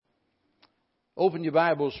Open your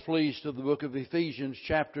Bibles, please, to the book of Ephesians,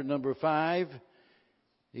 chapter number 5.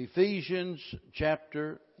 Ephesians,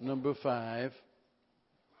 chapter number 5.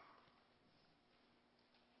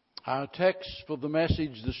 Our text for the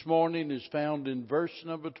message this morning is found in verse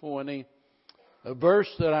number 20, a verse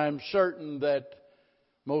that I'm certain that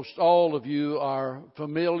most all of you are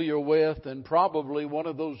familiar with, and probably one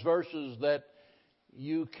of those verses that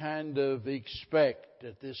you kind of expect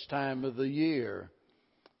at this time of the year.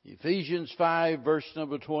 Ephesians 5, verse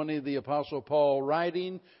number 20, the Apostle Paul,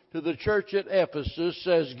 writing to the church at Ephesus,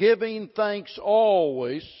 says, "Giving thanks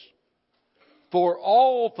always for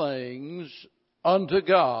all things unto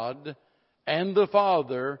God and the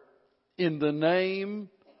Father in the name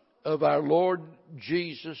of our Lord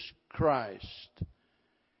Jesus Christ."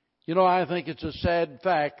 You know, I think it's a sad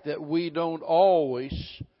fact that we don't always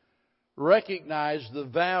recognize the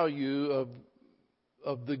value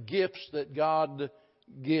of the gifts that God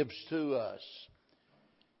gives to us.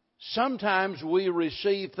 Sometimes we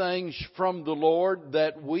receive things from the Lord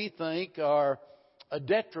that we think are a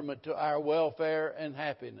detriment to our welfare and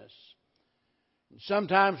happiness.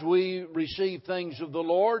 Sometimes we receive things of the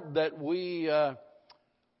Lord that we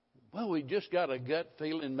just got a gut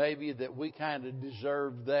feeling maybe that we kind of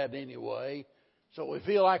deserve that anyway. So we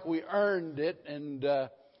feel like we earned it,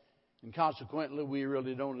 and consequently we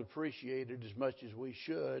really don't appreciate it as much as we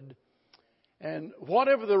should. And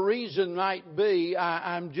whatever the reason might be,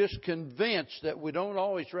 I'm just convinced that we don't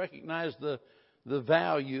always recognize the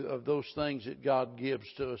value of those things that God gives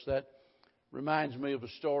to us. That reminds me of a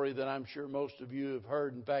story that I'm sure most of you have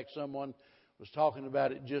heard. In fact, someone was talking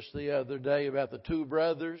about it just the other day about the two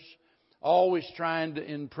brothers always trying to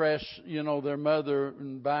impress, their mother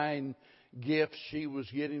and buying gifts. She was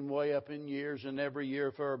getting way up in years, and every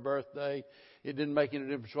year for her birthday, it didn't make any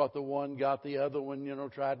difference what the one got. The other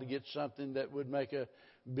one, tried to get something that would make a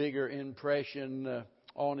bigger impression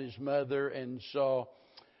on his mother. And so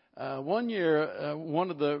one year,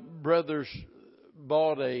 one of the brothers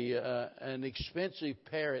bought an expensive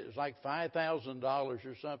parrot. It was like $5,000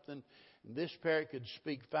 or something. And this parrot could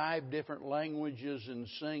speak 5 different languages and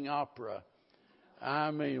sing opera.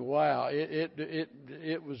 I mean, wow!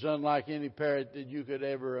 It was unlike any parrot that you could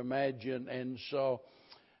ever imagine. And so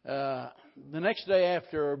the next day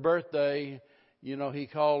after her birthday, he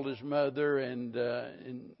called his mother and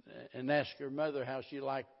asked her mother how she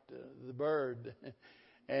liked the bird.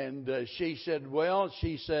 And she said,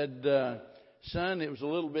 "Son, it was a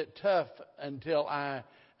little bit tough until I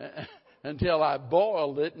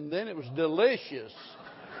boiled it, and then it was delicious."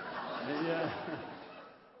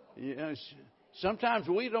 Sometimes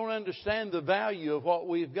we don't understand the value of what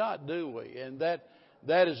we've got, do we? And that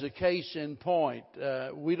is a case in point.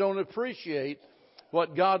 We don't appreciate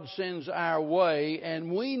what God sends our way,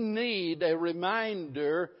 and we need a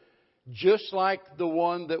reminder just like the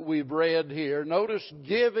one that we've read here. Notice,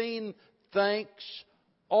 giving thanks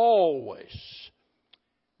always.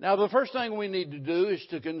 Now, the first thing we need to do is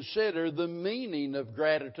to consider the meaning of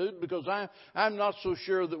gratitude, because I'm not so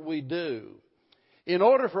sure that we do. In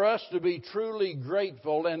order for us to be truly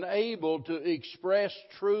grateful and able to express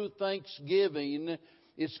true thanksgiving,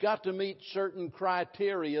 it's got to meet certain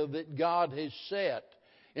criteria that God has set.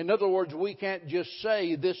 In other words, we can't just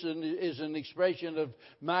say this is an expression of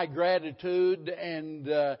my gratitude and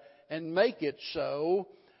make it so.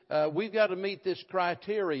 We've got to meet this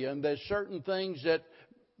criteria, and there's certain things that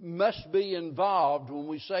must be involved when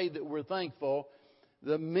we say that we're thankful.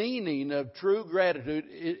 The meaning of true gratitude,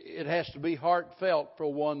 it has to be heartfelt,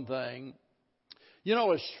 for one thing.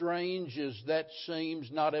 As strange as that seems,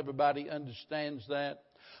 not everybody understands that.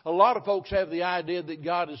 A lot of folks have the idea that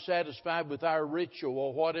God is satisfied with our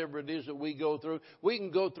ritual, whatever it is that we go through. We can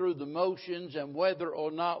go through the motions, and whether or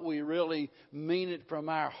not we really mean it from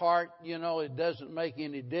our heart, it doesn't make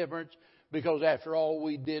any difference, because after all,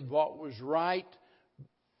 we did what was right,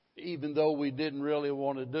 even though we didn't really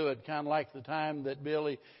want to do it. Kind of like the time that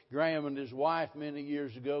Billy Graham and his wife many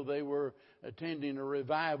years ago, they were attending a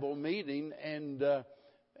revival meeting, and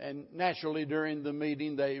naturally during the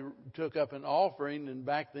meeting they took up an offering, and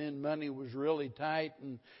back then money was really tight,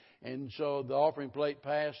 and so the offering plate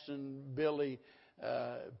passed, and Billy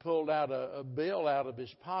pulled out a bill out of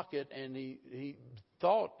his pocket, and he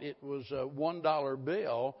thought it was a $1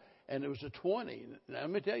 bill. And it was a 20. Now, let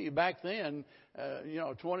me tell you, back then, a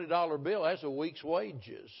 $20 bill, that's a week's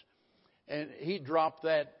wages. And he dropped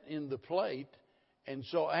that in the plate. And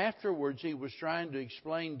so afterwards, he was trying to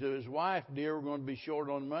explain to his wife, "Dear, we're going to be short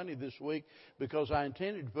on money this week because I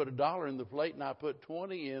intended to put $1 in the plate and I put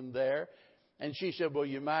 20 in there." And she said, "Well,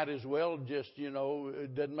 you might as well just,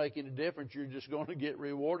 it doesn't make any difference. You're just going to get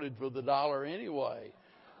rewarded for the $1 anyway."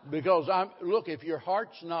 Because look, if your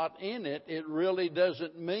heart's not in it, it really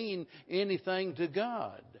doesn't mean anything to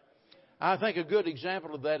God. I think a good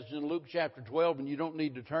example of that is in Luke chapter 12, and you don't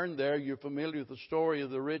need to turn there. You're familiar with the story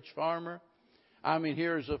of the rich farmer. I mean,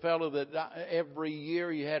 here's a fellow that every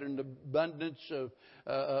year he had an abundance of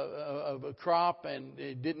a crop and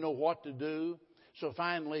he didn't know what to do. So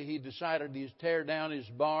finally he decided to tear down his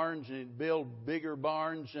barns and build bigger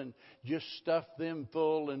barns and just stuff them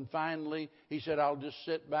full. And finally he said, I'll just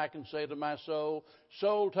sit back and say to my soul,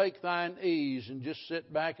 soul, take thine ease, and just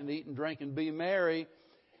sit back and eat and drink and be merry.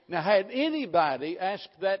 Now, had anybody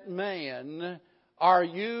asked that man, are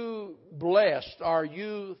you blessed? Are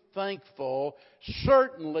you thankful?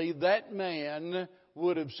 Certainly that man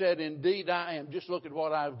would have said, indeed I am. Just look at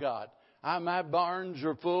what I've got. My barns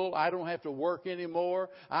are full. I don't have to work anymore.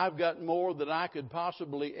 I've got more than I could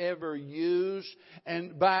possibly ever use.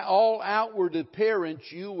 And by all outward appearance,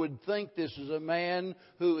 you would think this is a man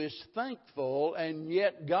who is thankful, and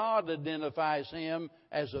yet God identifies him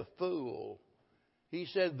as a fool. He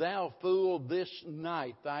said, thou fool, this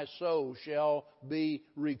night thy soul shall be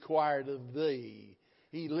required of thee.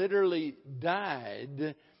 He literally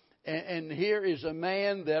died. And here is a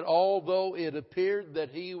man that although it appeared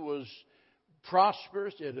that he was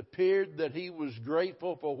prosperous, it appeared that he was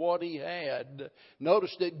grateful for what he had.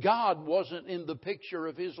 Notice that God wasn't in the picture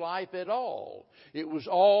of his life at all. It was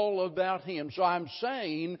all about him. So I'm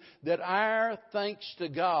saying that our thanks to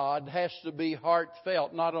God has to be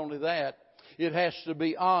heartfelt. Not only that, it has to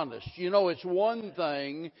be honest. You know, it's one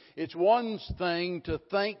thing to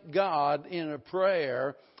thank God in a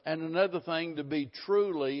prayer, and another thing to be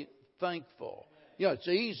truly thankful. You know, it's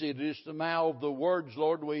easy to just mouth the words,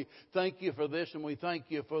 Lord, we thank you for this and we thank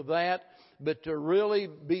you for that. But to really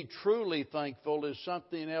be truly thankful is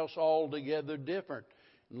something else altogether different.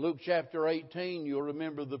 In Luke chapter 18, you'll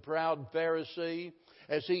remember the proud Pharisee.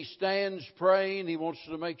 As he stands praying, he wants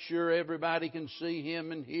to make sure everybody can see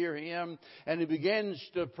him and hear him. And he begins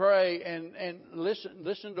to pray, and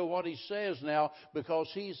listen to what he says now, because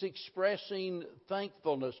he's expressing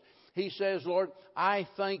thankfulness. He says, Lord, I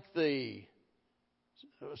thank thee.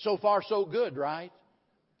 So far, so good, right?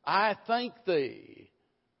 I thank thee.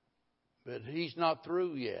 But he's not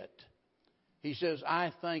through yet. He says,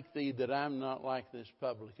 I thank thee that I'm not like this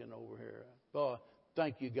publican over here. Boy,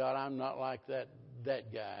 thank you, God, I'm not like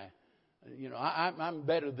that guy. You know, I'm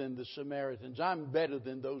better than the Samaritans. I'm better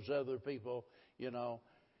than those other people, you know.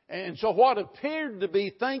 And so what appeared to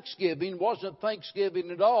be thanksgiving wasn't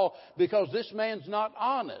thanksgiving at all, because this man's not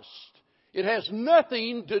honest. It has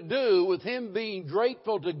nothing to do with him being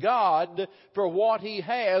grateful to God for what he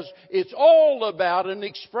has. It's all about an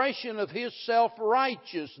expression of his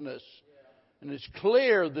self-righteousness. And it's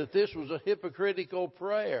clear that this was a hypocritical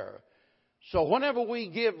prayer. So whenever we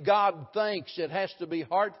give God thanks, it has to be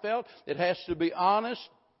heartfelt. It has to be honest.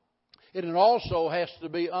 And it also has to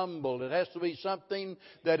be humble. It has to be something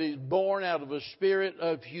that is born out of a spirit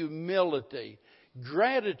of humility.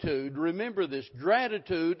 Gratitude, remember this,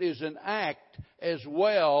 gratitude is an act as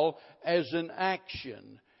well as an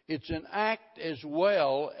action. It's an act as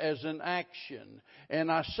well as an action.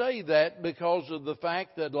 And I say that because of the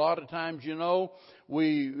fact that a lot of times, you know,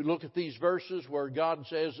 we look at these verses where God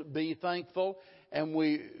says, be thankful. And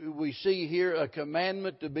we see here a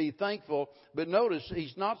commandment to be thankful. But notice,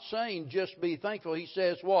 He's not saying just be thankful. He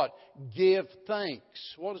says what? Give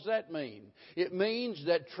thanks. What does that mean? It means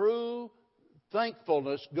that true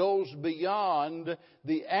thankfulness goes beyond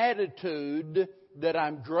the attitude that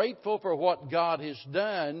I'm grateful for what God has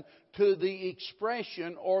done to the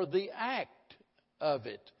expression or the act of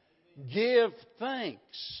it. Give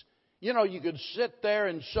thanks. You know, you could sit there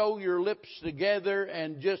and sew your lips together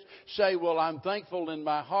and just say, well, I'm thankful in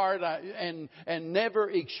my heart, and never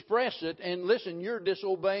express it. And listen, you're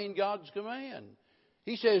disobeying God's command.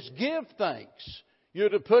 He says, give thanks. You're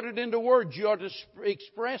to put it into words. You are to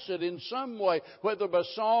express it in some way, whether by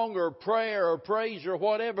song or prayer or praise or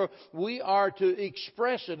whatever. We are to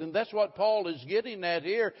express it. And that's what Paul is getting at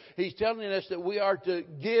here. He's telling us that we are to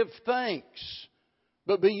give thanks.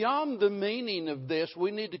 But beyond the meaning of this,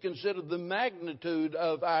 we need to consider the magnitude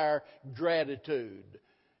of our gratitude.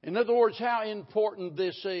 In other words, how important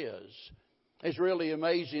this is. It's really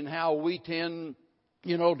amazing how we tend,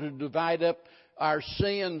 you know, to divide up our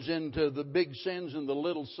sins into the big sins and the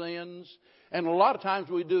little sins. And a lot of times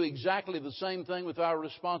we do exactly the same thing with our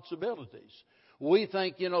responsibilities. We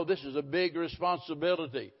think, you know, this is a big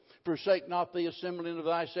responsibility. Forsake not the assembling of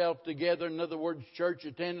thyself together. In other words, church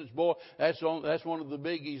attendance, boy, that's one of the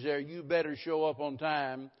biggies there. You better show up on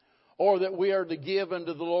time. or that we are to give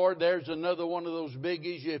unto the Lord. There's another one of those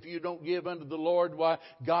biggies. If you don't give unto the Lord, why,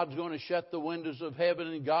 God's going to shut the windows of heaven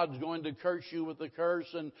and God's going to curse you with a curse,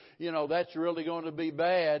 and, that's really going to be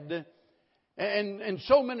bad. And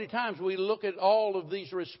so many times we look at all of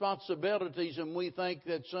these responsibilities and we think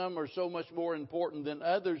that some are so much more important than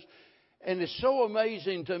others. And it's so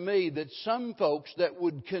amazing to me that some folks that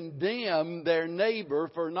would condemn their neighbor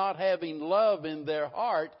for not having love in their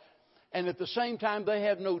heart, and at the same time they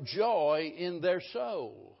have no joy in their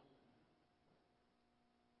soul.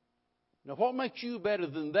 Now, what makes you better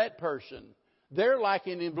than that person? They're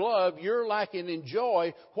lacking in love, you're lacking in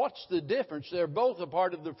joy. What's the difference? They're both a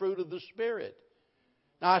part of the fruit of the Spirit.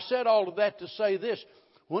 Now, I said all of that to say this.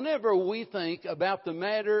 Whenever we think about the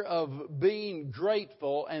matter of being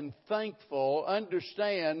grateful and thankful,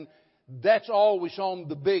 understand that's always on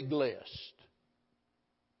the big list.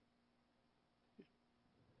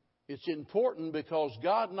 It's important because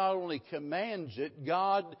God not only commands it,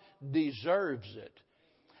 God deserves it.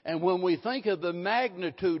 And when we think of the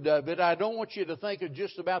magnitude of it, I don't want you to think of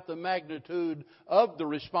just about the magnitude of the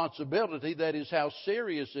responsibility, that is how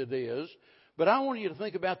serious it is, but I want you to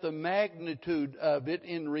think about the magnitude of it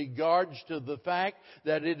in regards to the fact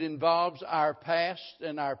that it involves our past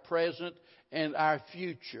and our present and our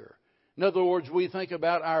future. In other words, we think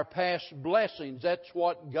about our past blessings. That's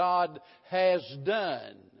what God has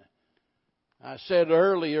done. I said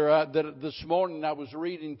earlier that this morning I was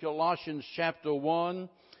reading Colossians chapter 1.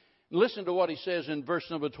 Listen to what he says in verse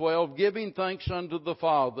number 12. Giving thanks unto the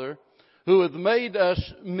Father, who hath made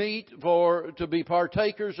us meet to be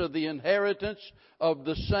partakers of the inheritance of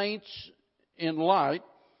the saints in light,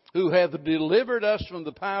 who hath delivered us from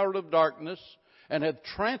the power of darkness, and hath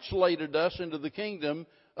translated us into the kingdom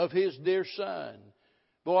of His dear Son.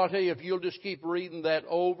 Boy, I'll tell you, if you'll just keep reading that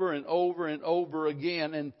over and over and over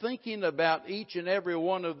again and thinking about each and every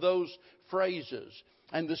one of those phrases.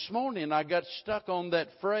 And this morning I got stuck on that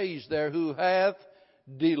phrase there, who hath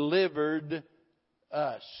delivered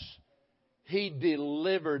us. He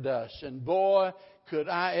delivered us. And boy, could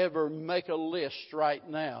I ever make a list right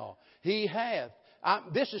now. He hath.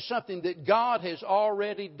 This is something that God has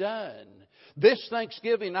already done. This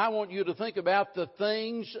Thanksgiving, I want you to think about the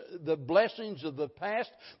things, the blessings of the past,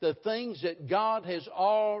 the things that God has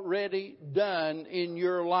already done in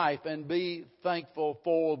your life, and be thankful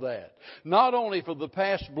for that. Not only for the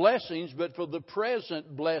past blessings, but for the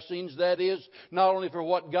present blessings. That is, not only for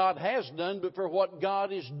what God has done, but for what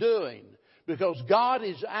God is doing. Because God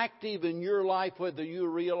is active in your life whether you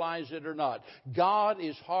realize it or not. God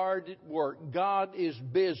is hard at work. God is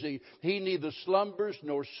busy. He neither slumbers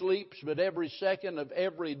nor sleeps, but every second of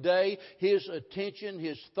every day His attention,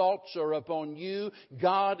 His thoughts are upon you.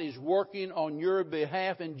 God is working on your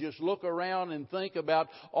behalf. And just look around and think about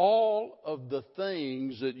all of the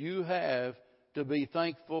things that you have to be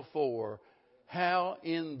thankful for. How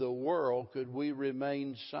in the world could we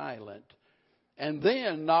remain silent? And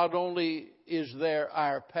then not only is there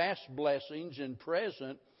our past blessings and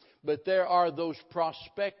present, but there are those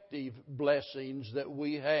prospective blessings that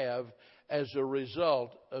we have as a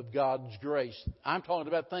result of God's grace. I'm talking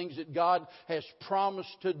about things that God has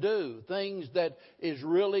promised to do, things that is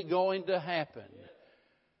really going to happen.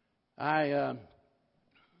 Now,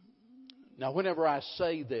 whenever I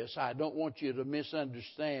say this, I don't want you to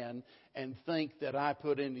misunderstand and think that I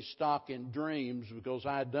put any stock in dreams, because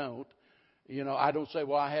I don't. I don't say,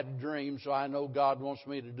 well, I had a dream, so I know God wants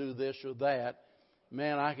me to do this or that.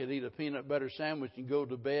 Man, I could eat a peanut butter sandwich and go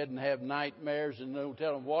to bed and have nightmares, and don't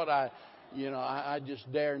tell them what I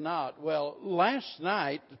just dare not. Well, last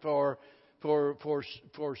night, for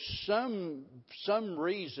some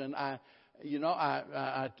reason, I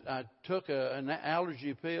took an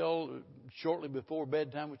allergy pill shortly before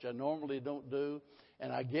bedtime, which I normally don't do,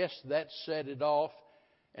 and I guess that set it off.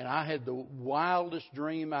 And I had the wildest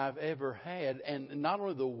dream I've ever had. And not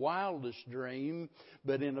only the wildest dream,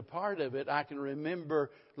 but in a part of it, I can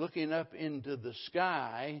remember looking up into the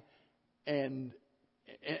sky. And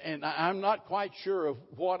I'm not quite sure of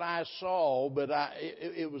what I saw, but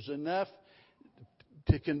it was enough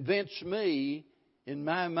to convince me in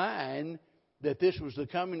my mind that this was the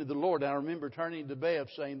coming of the Lord. And I remember turning to Bev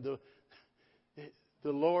saying, the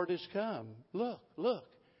Lord has come. Look.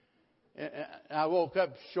 I woke up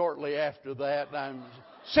shortly after that.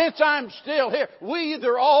 Since I'm still here, we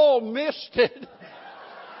either all missed it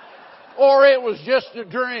or it was just a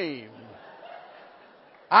dream.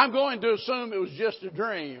 I'm going to assume it was just a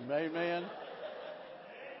dream. Amen.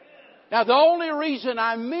 Now, the only reason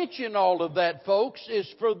I mention all of that, folks,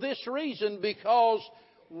 is for this reason, because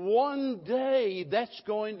one day that's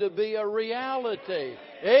going to be a reality.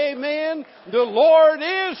 Amen. The Lord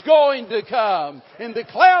is going to come in the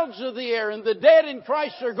clouds of the air, and the dead in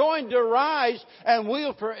Christ are going to rise, and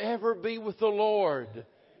we'll forever be with the Lord.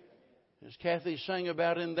 As Kathy sang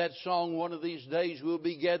about in that song, one of these days we'll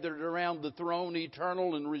be gathered around the throne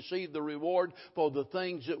eternal and receive the reward for the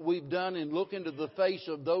things that we've done, and look into the face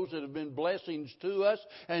of those that have been blessings to us.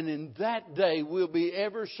 And in that day we'll be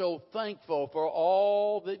ever so thankful for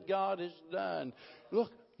all that God has done.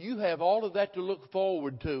 Look, you have all of that to look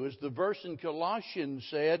forward to. As the verse in Colossians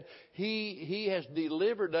said, He has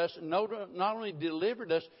delivered us, not only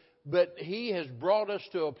delivered us, but He has brought us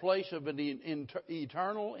to a place of an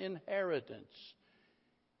eternal inheritance.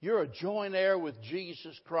 You're a joint heir with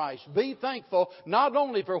Jesus Christ. Be thankful not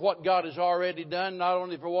only for what God has already done, not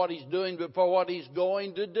only for what He's doing, but for what He's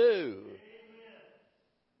going to do.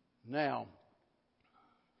 Now,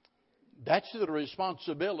 that's the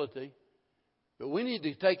responsibility. But we need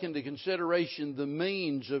to take into consideration the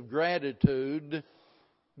means of gratitude,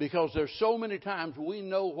 because there's so many times we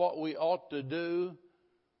know what we ought to do.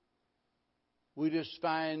 We just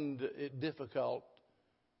find it difficult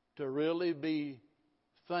to really be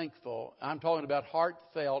thankful. I'm talking about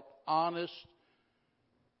heartfelt, honest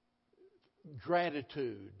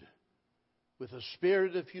gratitude with a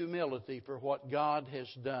spirit of humility for what God has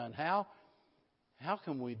done. How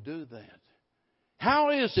can we do that?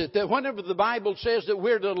 How is it that whenever the Bible says that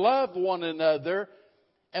we're to love one another,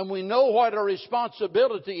 and we know what our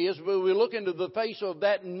responsibility is, but we look into the face of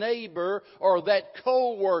that neighbor or that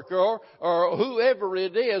co-worker or whoever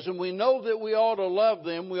it is, and we know that we ought to love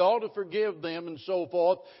them, we ought to forgive them and so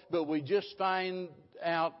forth, but we just find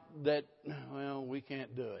out that, well, we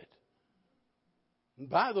can't do it. And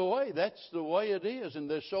by the way, that's the way it is. And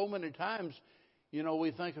there's so many times,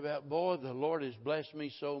 we think about, boy, the Lord has blessed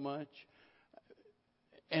me so much.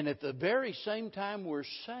 And at the very same time we're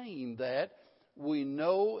saying that, we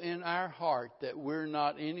know in our heart that we're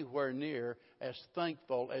not anywhere near as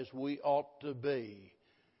thankful as we ought to be.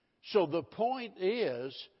 So the point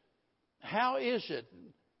is, how is it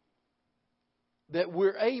that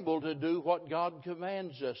we're able to do what God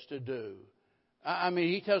commands us to do? I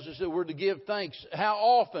mean, He tells us that we're to give thanks. How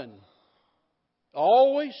often?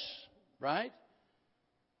 Always, right?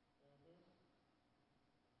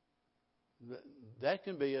 That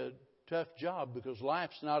can be a tough job, because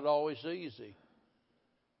life's not always easy.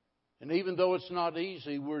 And even though it's not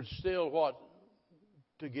easy, we're still what?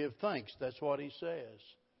 To give thanks. That's what He says.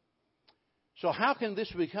 So how can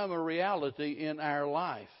this become a reality in our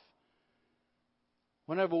life?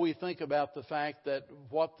 Whenever we think about the fact that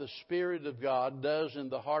what the Spirit of God does in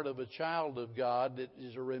the heart of a child of God, it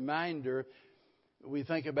is a reminder. We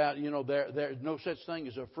think about, there's no such thing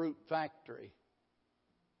as a fruit factory.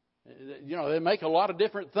 They make a lot of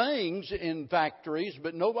different things in factories,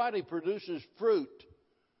 but nobody produces fruit.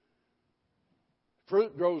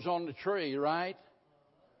 Fruit grows on the tree, right?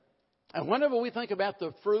 And whenever we think about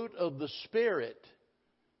the fruit of the Spirit,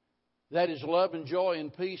 that is love and joy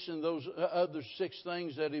and peace and those other 6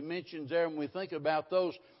 things that He mentions there, and we think about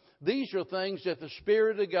those, these are things that the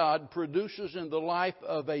Spirit of God produces in the life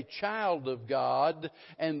of a child of God.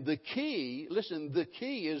 And the key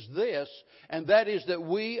is this, and that is that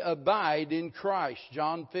we abide in Christ.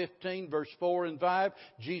 John 15, verse 4 and 5,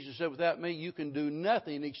 Jesus said, without me you can do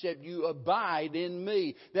nothing except you abide in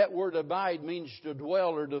me. That word abide means to dwell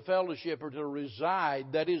or to fellowship or to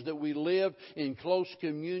reside. That is, that we live in close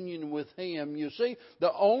communion with Him. You see,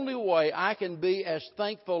 the only way I can be as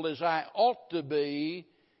thankful as I ought to be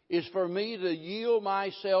is for me to yield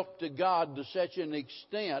myself to God to such an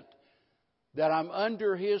extent that I'm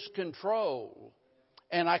under His control.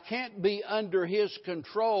 And I can't be under His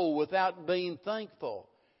control without being thankful.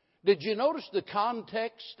 Did you notice the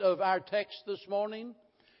context of our text this morning?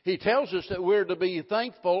 He tells us that we're to be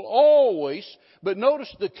thankful always. But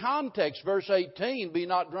notice the context, verse 18, be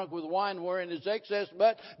not drunk with wine wherein is excess,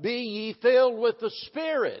 but be ye filled with the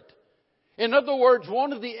Spirit. In other words,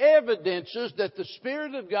 one of the evidences that the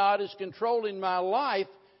Spirit of God is controlling my life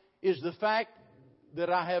is the fact that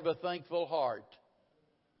I have a thankful heart.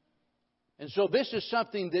 And so this is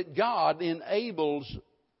something that God enables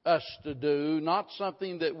us to do, not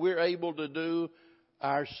something that we're able to do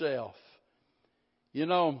ourselves.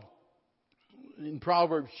 In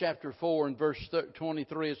Proverbs chapter 4 and verse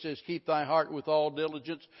 23, it says, keep thy heart with all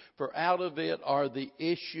diligence, for out of it are the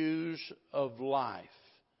issues of life.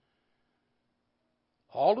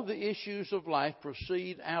 All of the issues of life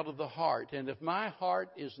proceed out of the heart. And if my heart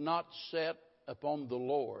is not set upon the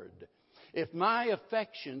Lord, if my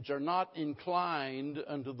affections are not inclined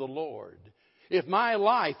unto the Lord, If my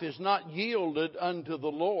life is not yielded unto the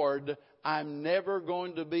Lord, I'm never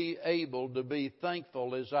going to be able to be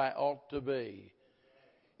thankful as I ought to be.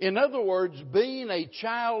 In other words, being a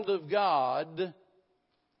child of God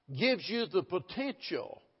gives you the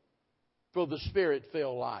potential for the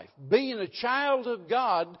Spirit-filled life. Being a child of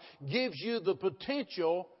God gives you the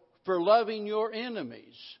potential for loving your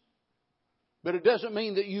enemies. But it doesn't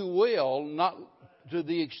mean that you will, not to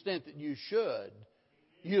the extent that you should.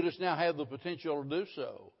 You just now have the potential to do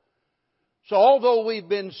so. So although we've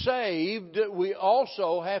been saved, we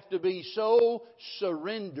also have to be so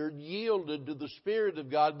surrendered, yielded to the Spirit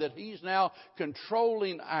of God that He's now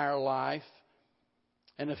controlling our life.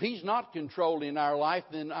 And if He's not controlling our life,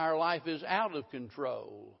 then our life is out of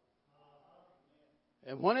control.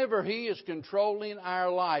 And whenever He is controlling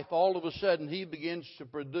our life, all of a sudden He begins to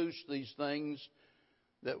produce these things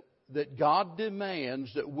that God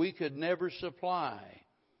demands that we could never supply.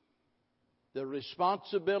 The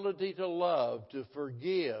responsibility to love, to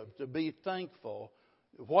forgive, to be thankful,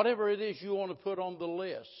 whatever it is you want to put on the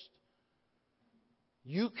list,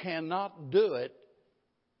 you cannot do it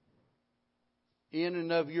in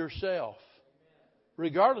and of yourself,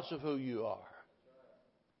 regardless of who you are.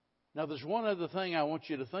 Now, there's one other thing I want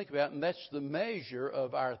you to think about, and that's the measure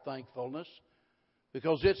of our thankfulness.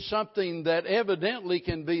 Because it's something that evidently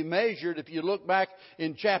can be measured. If you look back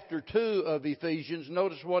in chapter 2 of Ephesians,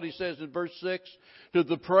 notice what he says in verse 6. To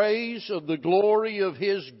the praise of the glory of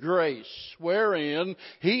His grace, wherein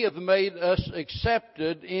He hath made us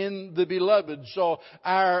accepted in the beloved. So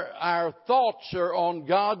our thoughts are on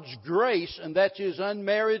God's grace, and that's His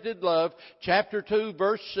unmerited love. Chapter 2,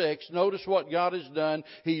 verse 6. Notice what God has done.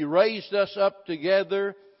 He raised us up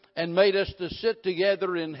together and made us to sit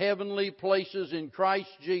together in heavenly places in Christ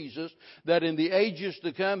Jesus, that in the ages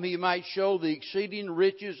to come He might show the exceeding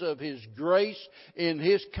riches of His grace in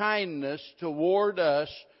His kindness toward us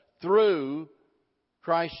through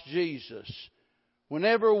Christ Jesus.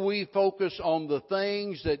 Whenever we focus on the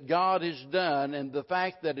things that God has done and the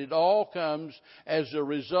fact that it all comes as a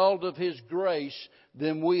result of His grace,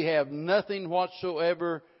 then we have nothing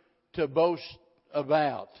whatsoever to boast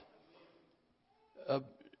about.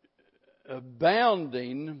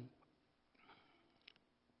 Abounding,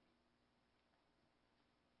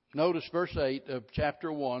 notice verse 8 of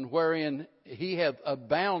chapter 1, wherein He hath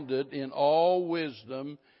abounded in all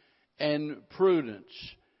wisdom and prudence.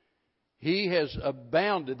 He has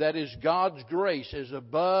abounded, that is, God's grace is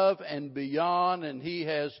above and beyond, and He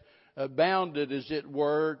has abounded, as it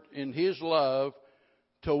were, in His love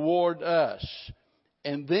toward us.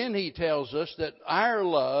 And then He tells us that our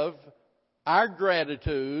love, our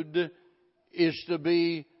gratitude, is to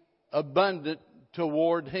be abundant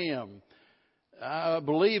toward Him. I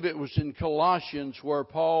believe it was in Colossians where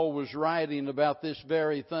Paul was writing about this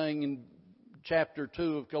very thing in chapter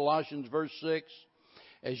 2 of Colossians, verse 6.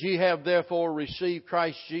 As ye have therefore received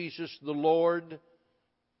Christ Jesus the Lord,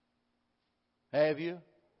 have you?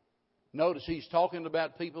 Notice he's talking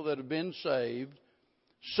about people that have been saved.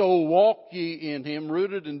 So walk ye in Him,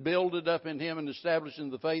 rooted and builded up in Him and established in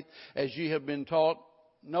the faith as ye have been taught.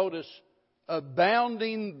 Notice,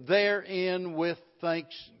 abounding therein with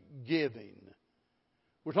thanksgiving.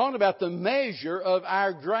 We're talking about the measure of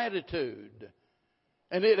our gratitude.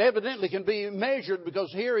 And it evidently can be measured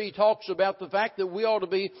because here he talks about the fact that we ought to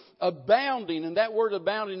be abounding. And that word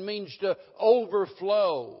abounding means to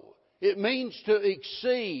overflow. It means to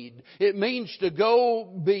exceed. It means to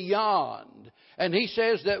go beyond. And he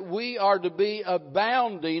says that we are to be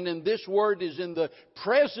abounding, and this word is in the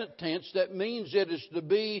present tense. That means it is to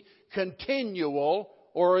be continual,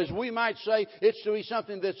 or as we might say, it's to be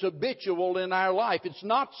something that's habitual in our life. It's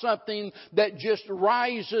not something that just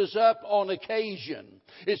rises up on occasion.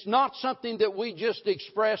 It's not something that we just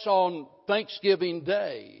express on Thanksgiving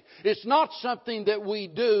Day. It's not something that we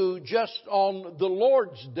do just on the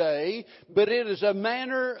Lord's Day, but it is a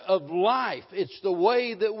manner of life. It's the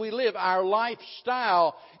way that we live, our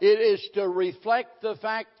lifestyle. It is to reflect the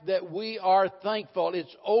fact that we are thankful.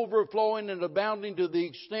 It's overflowing and abounding to the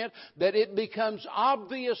extent that it becomes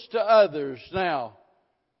obvious to others. Now,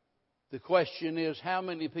 the question is, how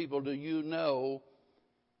many people do you know?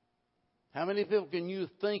 How many people can you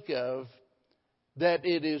think of that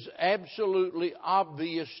it is absolutely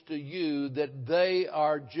obvious to you that they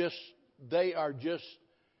are just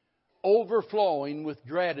overflowing with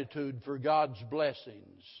gratitude for God's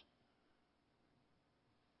blessings?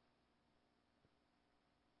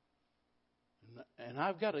 And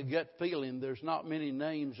I've got a gut feeling there's not many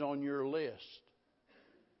names on your list.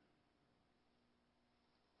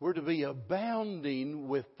 We're to be abounding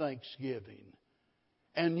with thanksgiving.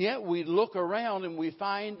 And yet we look around and we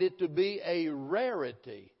find it to be a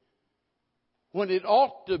rarity, when it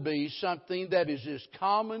ought to be something that is as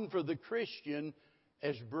common for the Christian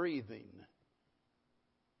as breathing.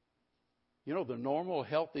 You know, the normal,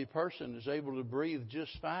 healthy person is able to breathe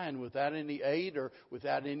just fine without any aid or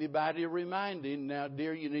without anybody reminding, now,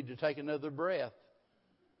 dear, you need to take another breath.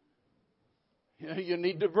 You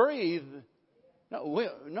need to breathe.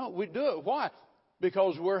 No, we do it. Why?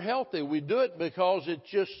 Because we're healthy. We do it because it's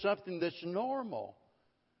just something that's normal.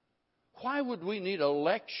 Why would we need a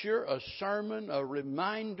lecture, a sermon, a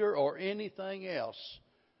reminder, or anything else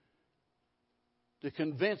to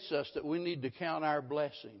convince us that we need to count our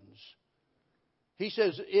blessings? He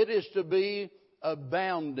says it is to be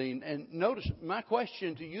abounding. And notice, my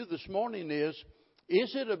question to you this morning is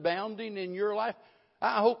it abounding in your life?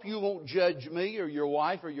 I hope you won't judge me or your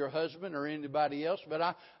wife or your husband or anybody else, but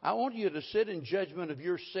I want you to sit in judgment of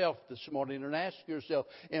yourself this morning and ask yourself,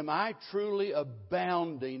 am I truly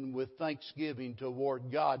abounding with thanksgiving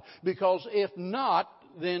toward God? Because if not,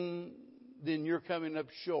 then you're coming up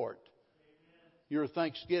short. Your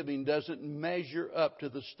thanksgiving doesn't measure up to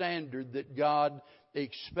the standard that God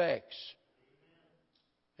expects.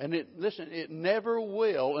 And it never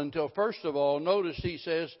will until, first of all, notice he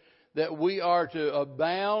says that we are to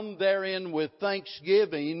abound therein with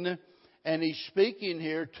thanksgiving. And he's speaking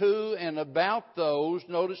here to and about those,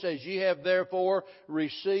 notice, as ye have therefore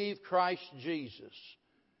received Christ Jesus.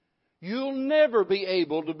 You'll never be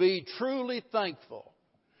able to be truly thankful.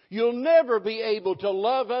 You'll never be able to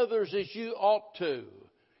love others as you ought to.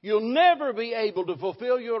 You'll never be able to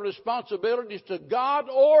fulfill your responsibilities to God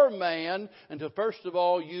or man until, first of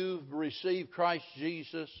all, you've received Christ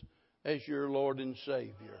Jesus as your Lord and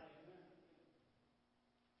Savior.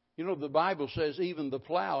 You know, the Bible says even the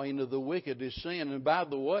plowing of the wicked is sin. And by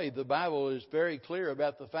the way, the Bible is very clear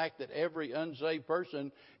about the fact that every unsaved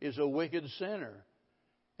person is a wicked sinner.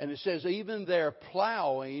 And it says even their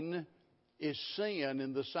plowing is sin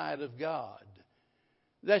in the sight of God.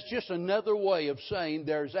 That's just another way of saying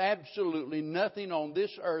there's absolutely nothing on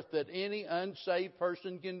this earth that any unsaved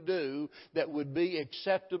person can do that would be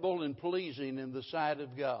acceptable and pleasing in the sight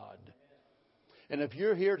of God. And if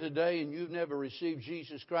you're here today and you've never received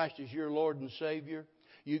Jesus Christ as your Lord and Savior,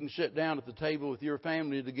 you can sit down at the table with your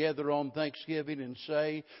family together on Thanksgiving and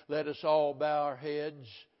say, let us all bow our heads.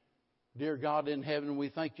 Dear God in heaven, we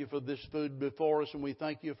thank you for this food before us, and we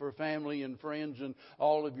thank you for family and friends and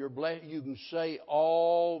all of your blessings. You can say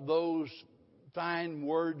all those fine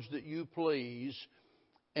words that you please,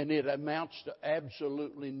 and it amounts to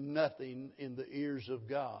absolutely nothing in the ears of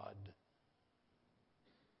God.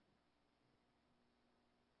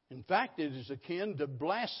 In fact, it is akin to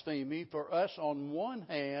blasphemy for us on one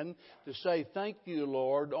hand to say thank you,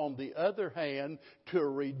 Lord, on the other hand to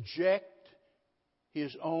reject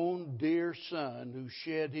His own dear Son who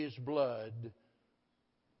shed His blood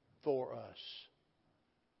for us.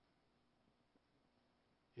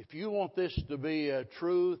 If you want this to be a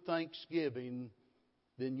true thanksgiving,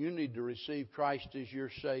 then you need to receive Christ as your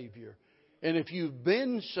Savior. And if you've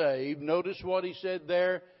been saved, notice what he said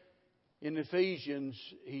there in Ephesians.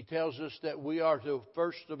 He tells us that we are to,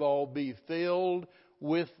 first of all, be filled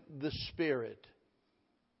with the Spirit.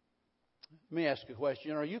 Let me ask a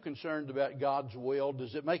question. Are you concerned about God's will?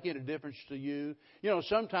 Does it make any difference to you? You know,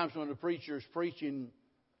 sometimes when a preacher is preaching,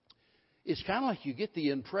 it's kind of like you get the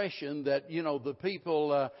impression that, you know, the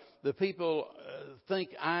people think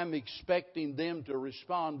I'm expecting them to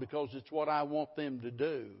respond because it's what I want them to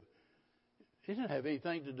do. It doesn't have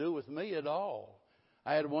anything to do with me at all.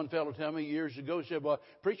 I had one fellow tell me years ago, he said, well,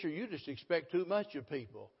 preacher, you just expect too much of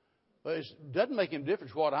people. Well, it doesn't make any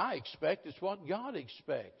difference what I expect. It's what God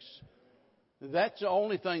expects. That's the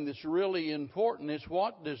only thing that's really important is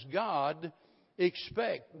what does God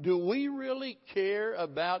expect? Do we really care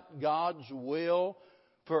about God's will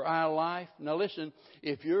for our life? Now listen,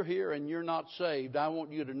 if you're here and you're not saved, I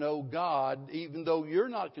want you to know God, even though you're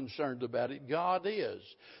not concerned about it, God is.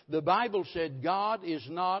 The Bible said God is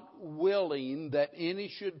not willing that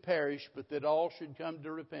any should perish, but that all should come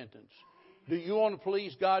to repentance. Do you want to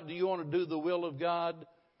please God? Do you want to do the will of God?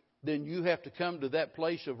 Then you have to come to that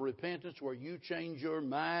place of repentance where you change your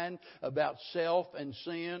mind about self and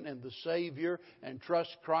sin and the Savior and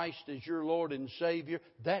trust Christ as your Lord and Savior.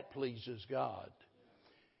 That pleases God.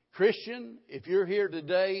 Christian, if you're here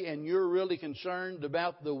today and you're really concerned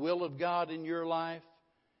about the will of God in your life,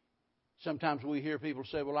 sometimes we hear people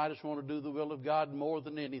say, well, I just want to do the will of God more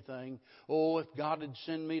than anything. Oh, if God would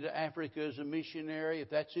send me to Africa as a missionary,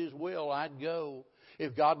 if that's His will, I'd go.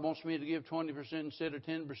 If God wants me to give 20% instead of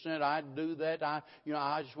 10%, I'd do that. I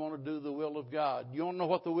just want to do the will of God. You want to know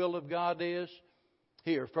what the will of God is?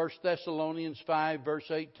 Here, 1 Thessalonians 5, verse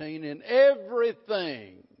 18, in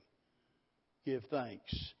everything give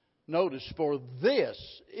thanks. Notice, for this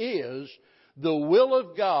is the will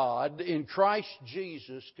of God in Christ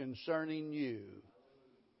Jesus concerning you.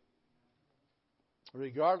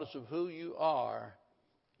 Regardless of who you are,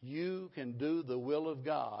 you can do the will of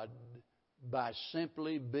God by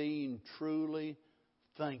simply being truly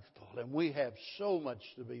thankful. And we have so much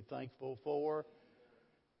to be thankful for.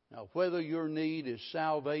 Now, whether your need is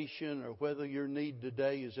salvation or whether your need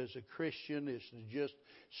today is as a Christian is to just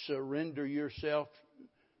surrender yourself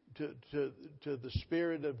to the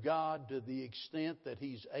Spirit of God to the extent that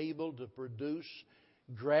He's able to produce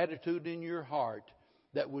gratitude in your heart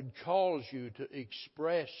that would cause you to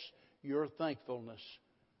express your thankfulness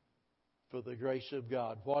for the grace of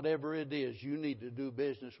God. Whatever it is, you need to do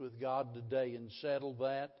business with God today and settle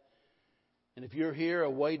that. And if you're here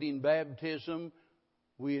awaiting baptism,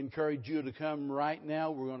 we encourage you to come right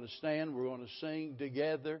now. We're going to stand. We're going to sing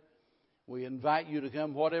together. We invite you to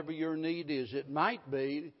come, whatever your need is. It might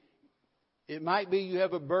be you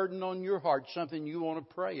have a burden on your heart, something you want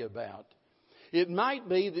to pray about. It might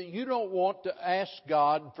be that you don't want to ask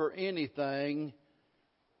God for anything.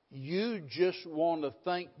 You just want to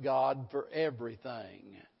thank God for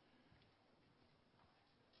everything.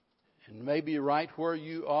 And maybe right where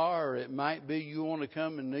you are, it might be you want to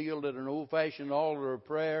come and kneel at an old-fashioned altar of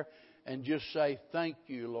prayer and just say, thank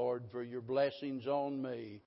you, Lord, for your blessings on me.